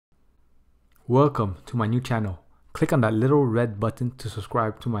Welcome to my new channel. Click on that little red button to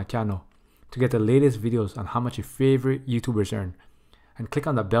subscribe to my channel to get the latest videos on how much your favorite YouTubers earn. And click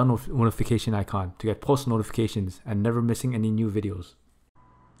on the bell notification icon to get post notifications and never missing any new videos.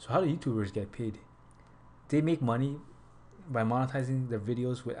 So how do YouTubers get paid? They make money by monetizing their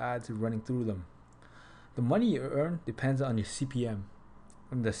videos with ads running through them. The money you earn depends on your CPM.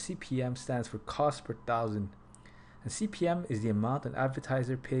 And the CPM stands for cost per thousand. And CPM is the amount an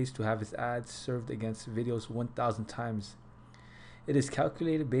advertiser pays to have his ads served against videos 1,000 times. It is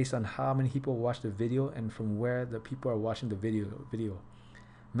calculated based on how many people watch the video and from where the people are watching the video.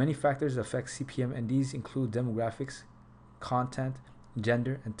 Many factors affect CPM, and these include demographics, content,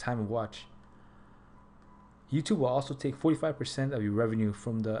 gender, and time of watch. YouTube will also take 45% of your revenue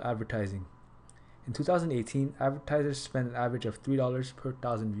from the advertising. In 2018, advertisers spent an average of $3 per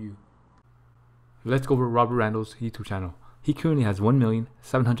thousand views. Let's go over Robert Randall's YouTube channel. He currently has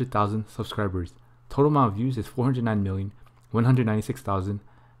 1,700,000 subscribers. Total amount of views is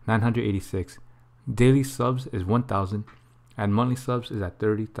 409,196,986. Daily subs is 1,000 and monthly subs is at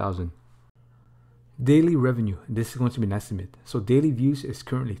 30,000. Daily revenue, this is going to be an estimate. So daily views is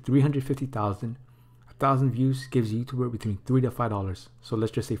currently 350,000. 1,000 views gives a YouTuber between $3 to $5. So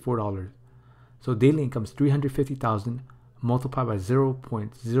let's just say $4. So daily income is 350,000 multiplied by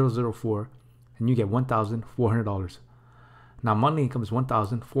 0.004. and you get $1,400. Now monthly income is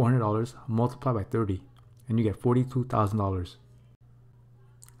 $1,400 multiplied by 30 and you get $42,000.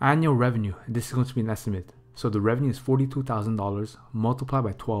 Annual revenue, this is going to be an estimate. So the revenue is $42,000 multiplied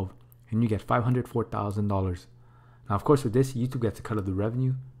by 12 and you get $504,000. Now of course with this, YouTube gets a cut of the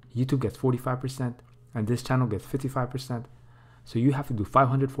revenue, YouTube gets 45% and this channel gets 55%. So you have to do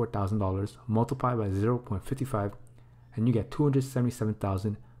 $504,000 multiplied by 0.55 and you get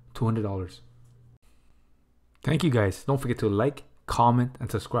 $277,200. Thank you guys. Don't forget to like, comment,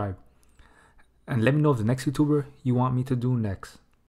 and subscribe. And let me know if the next YouTuber you want me to do next.